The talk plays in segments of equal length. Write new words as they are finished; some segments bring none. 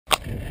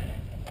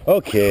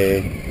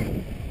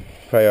Okay.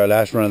 Probably our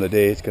last run of the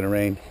day. It's gonna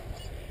rain.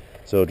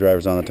 So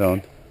driver's on the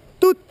tone.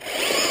 Toot!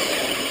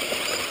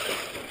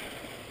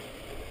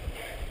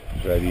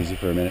 Drive easy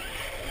for a minute.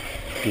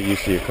 Get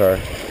used to your car.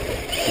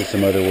 Do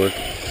some other work.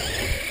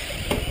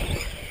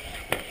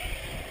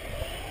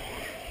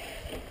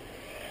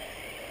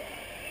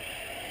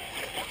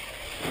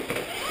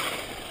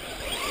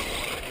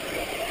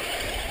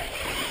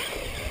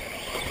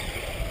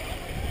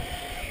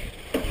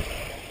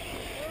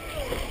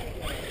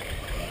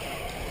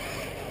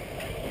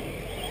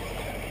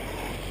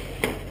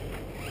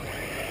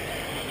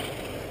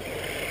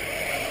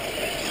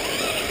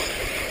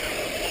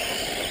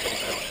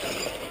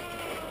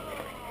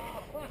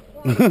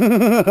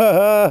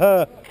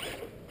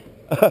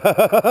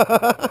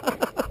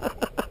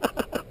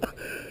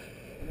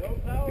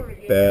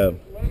 Bam.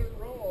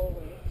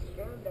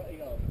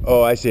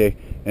 Oh, I see.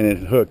 And it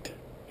hooked.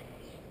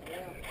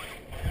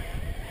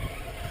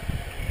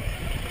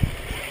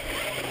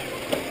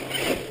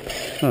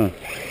 Huh.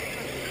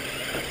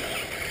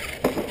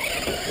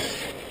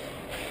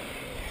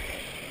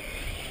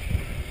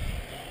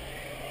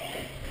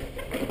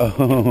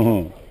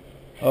 Oh.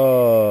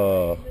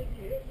 Oh.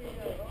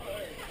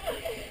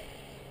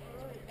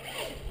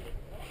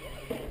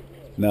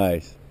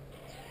 Nice.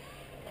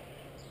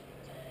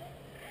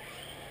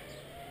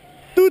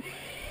 Toot.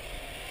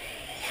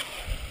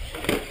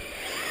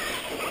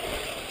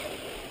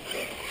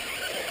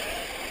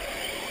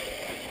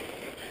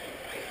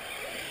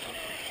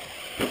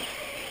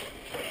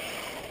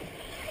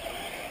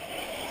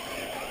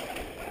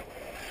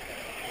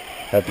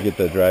 Have to get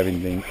the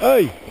driving thing.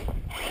 Hey!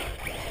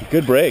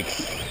 Good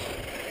brakes.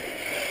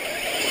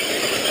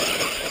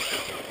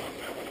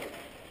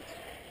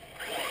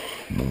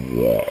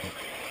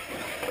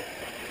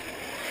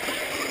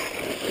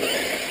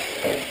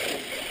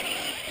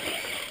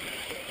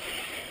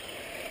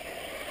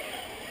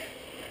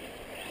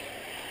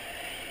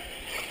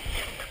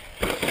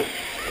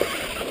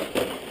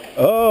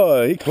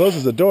 Oh, he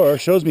closes the door,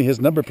 shows me his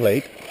number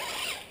plate.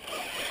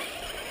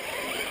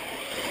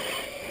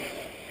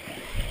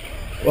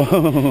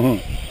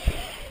 Oh.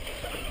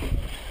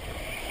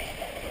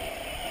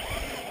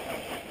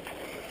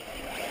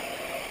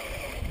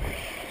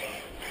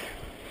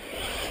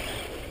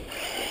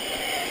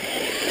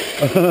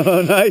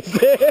 Nice.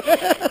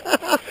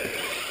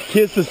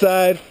 Kiss the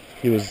side.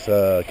 He was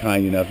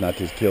kind enough not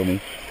to kill me.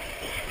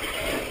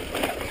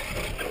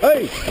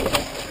 Hey!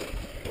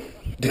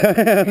 Damn,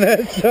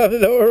 that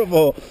sounded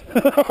horrible.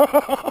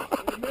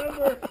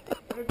 Remember,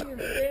 if you're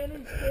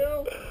standing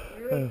still,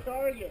 you're in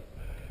target.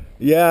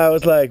 Yeah, I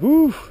was like,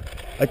 whoo.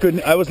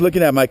 I was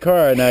looking at my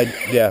car and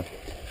yeah.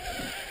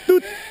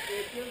 Doot. It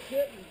just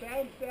hit and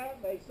bounced out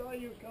and I saw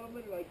you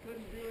coming and I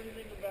couldn't do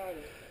anything about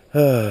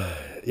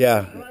it.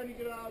 Yeah. Trying to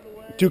get out of the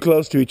way. Too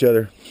close to each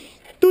other.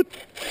 Doot.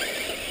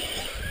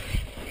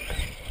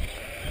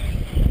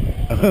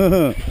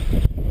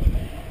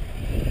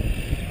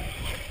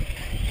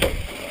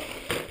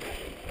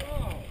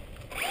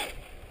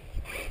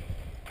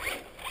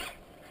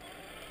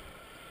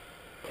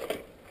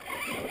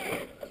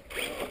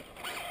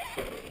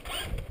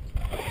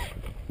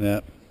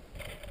 Yeah.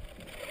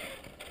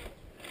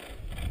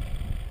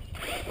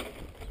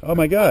 Oh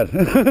my God.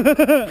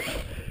 Let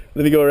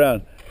me go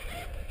around.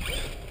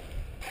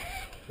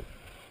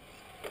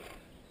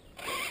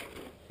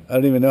 I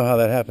don't even know how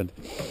that happened.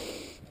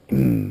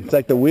 It's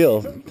like the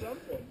wheel.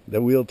 The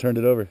wheel turned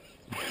it over.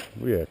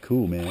 We are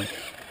cool, man.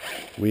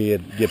 We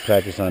had get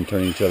practice on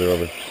turning each other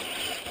over.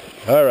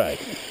 All right.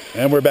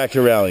 And we're back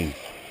to rallying.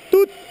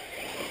 Toot.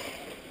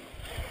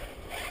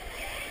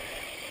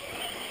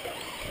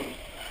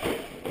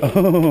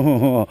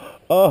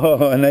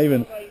 Oh, and I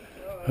even,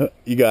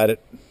 you got it.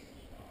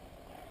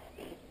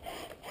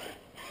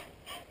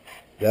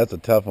 That's a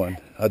tough one.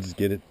 I'll just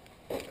get it.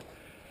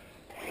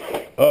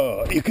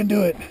 Oh, you can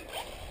do it.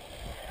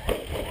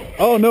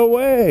 Oh, no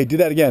way. Do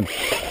that again.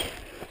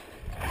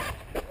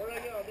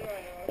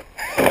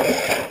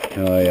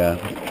 Oh, yeah.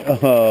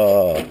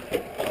 Oh,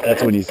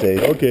 that's when you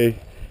say, okay,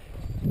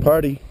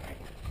 party.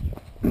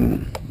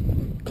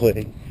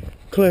 Clay,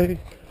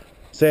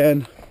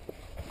 sand.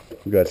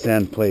 We got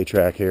sand play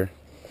track here.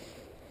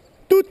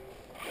 Doot.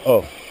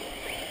 Oh.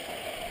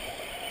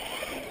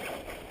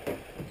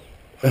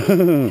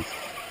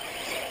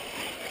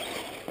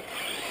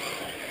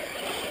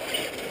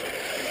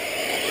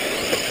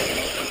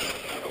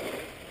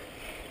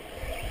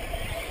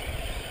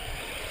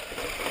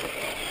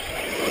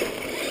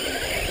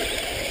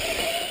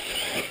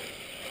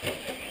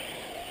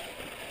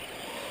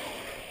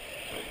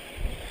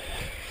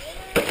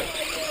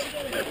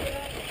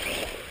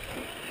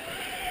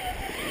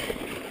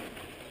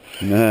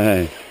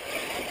 Nice.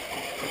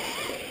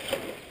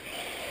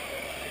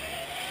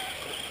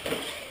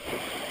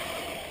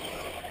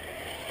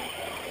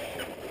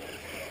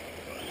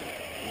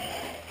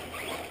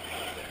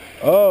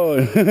 Oh.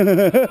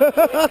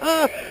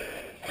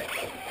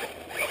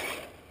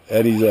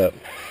 Eddie's up.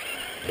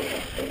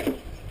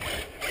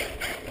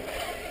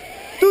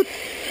 Toot.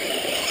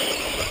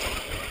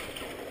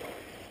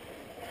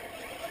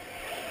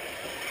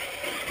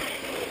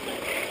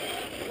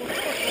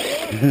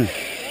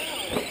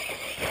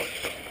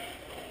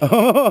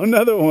 Oh,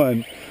 another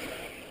one.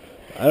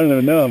 I don't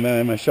even know,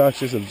 man. My shocks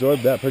just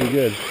absorbed that pretty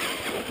good.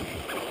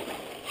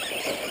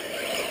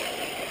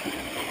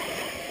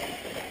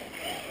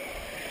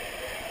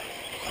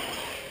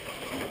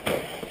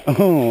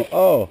 Oh,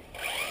 oh.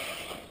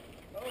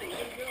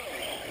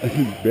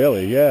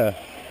 Barely, yeah.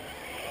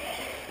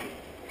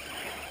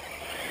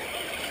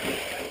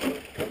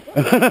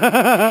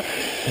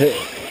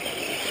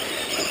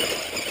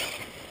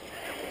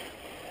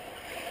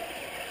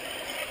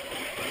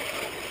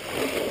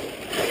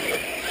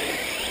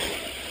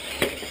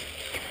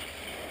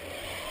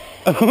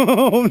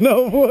 Oh,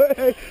 no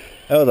way.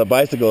 That was a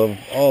bicycle of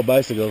all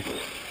bicycles.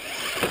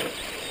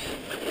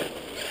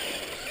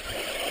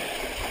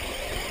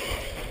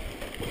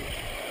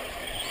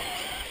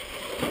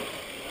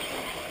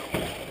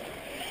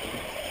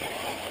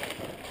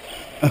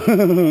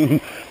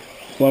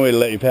 One way to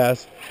let you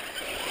pass.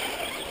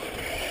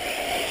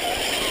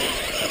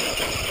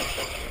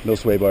 No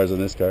sway bars on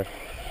this car.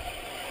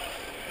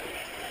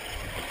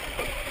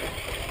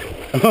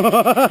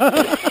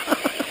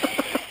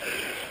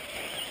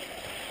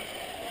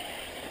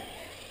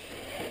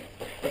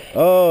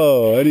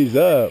 Oh, and he's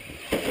up.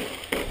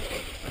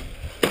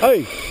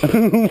 Hey!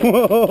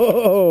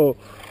 Whoa!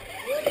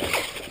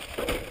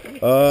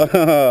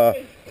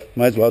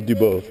 Might as well do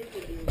both.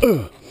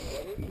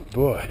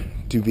 Boy,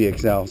 2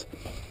 VXLs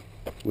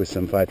with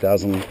some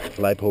 5,000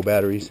 LiPo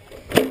batteries.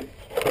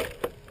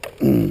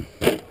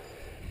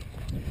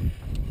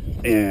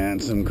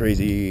 And some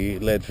crazy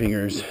lead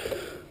fingers.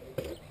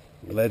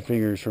 Lead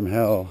fingers from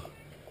hell.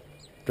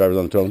 Drivers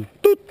on the throne.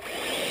 Toot.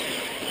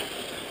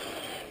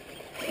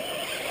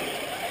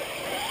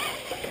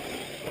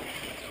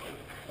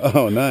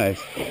 Oh,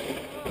 nice.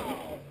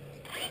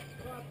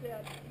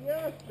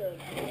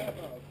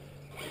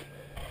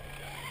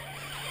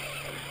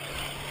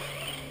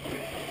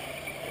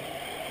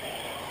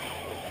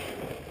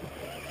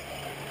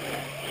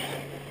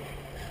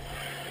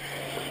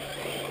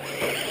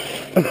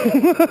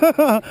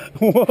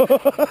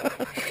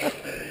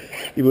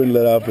 He wouldn't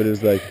let off, but it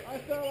was like.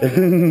 I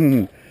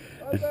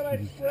thought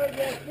I'd slowed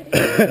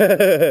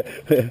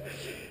that.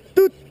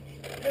 Toot.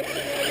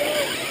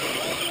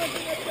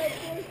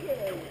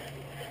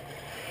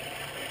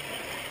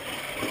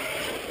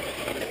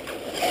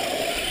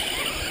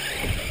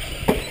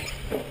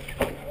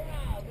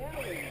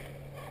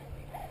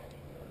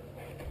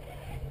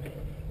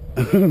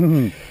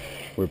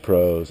 We're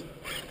pros.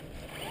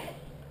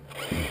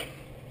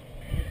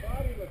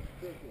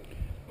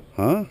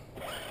 Huh?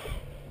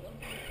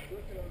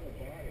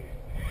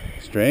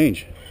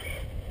 Strange.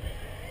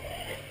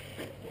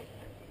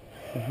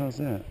 What the hell's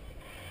that?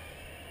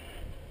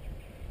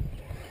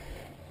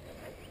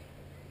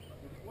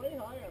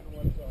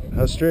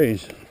 How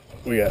strange.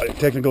 We got a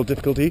technical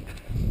difficulty.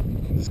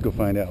 Let's go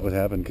find out what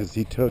happened, because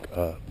he took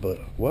a,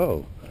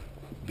 whoa,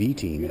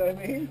 beating. You know what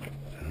I mean?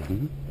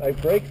 Mm-hmm. I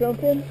break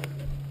something?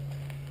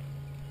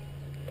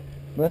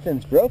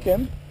 Nothing's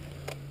broken.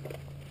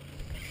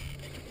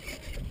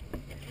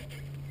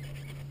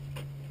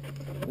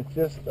 It's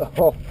just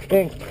all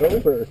kinked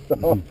over.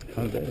 So.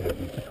 How did that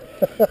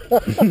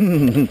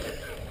happen?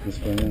 That's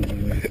funny.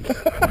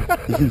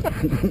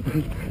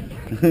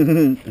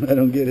 I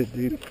don't get it,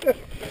 dude.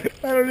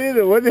 I don't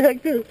either. What the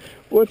heck? I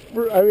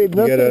mean,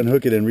 nothing. You gotta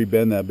unhook it and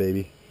rebend that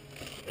baby.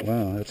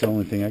 Wow, that's the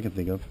only thing I can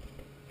think of.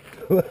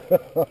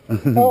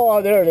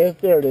 Oh, there it is.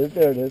 There it is.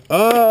 There it is.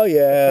 Oh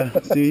yeah.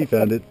 See, he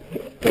found it.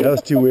 That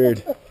was too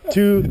weird.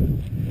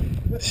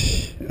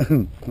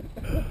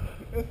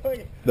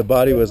 The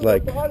body was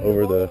like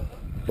over the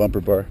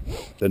bumper bar,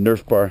 the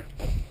Nerf bar,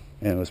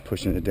 and it was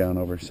pushing it down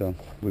over. So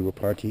we were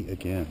party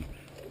again.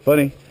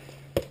 Funny.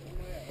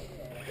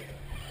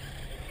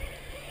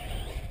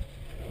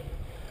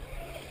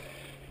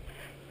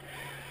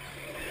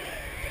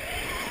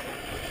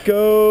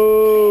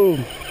 Go.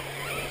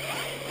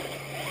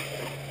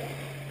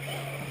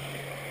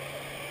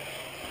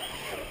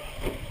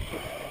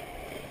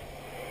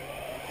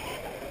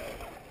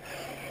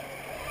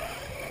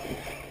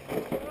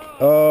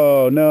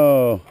 Oh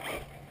no.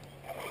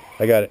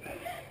 I got it,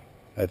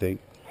 I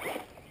think.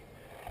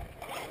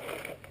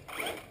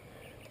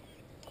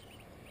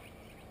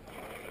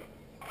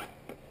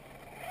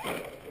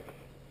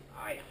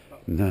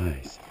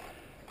 Nice.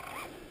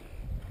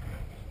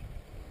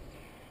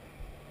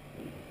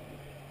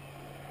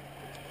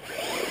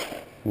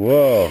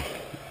 Whoa.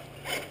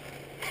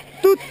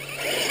 Toot.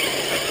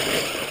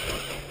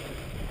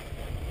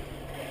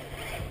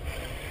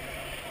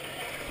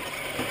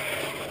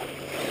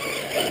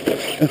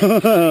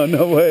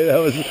 No way, that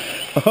was.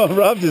 Oh,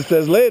 Rob just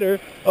says later.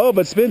 Oh,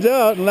 but spins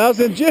out and allows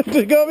him Jim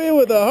to come in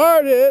with a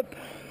hard hit.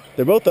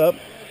 They're both up.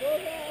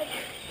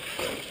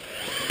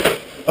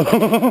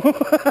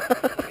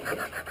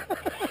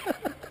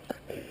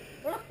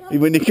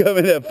 When you come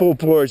in at full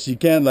force, you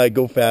can't like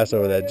go fast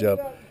over that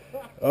jump.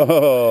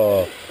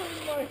 Oh.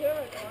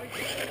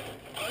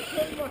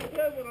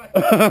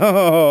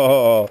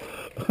 Oh.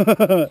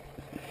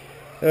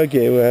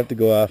 Okay, we'll have to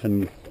go off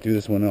and do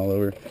this one all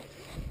over.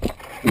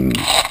 See how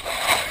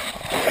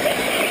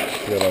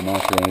that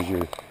Monster Energy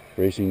your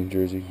racing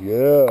jersey?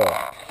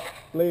 Yeah.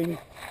 Bling.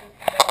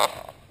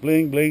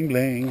 Bling, bling,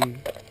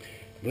 bling.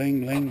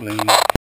 Bling, bling, bling.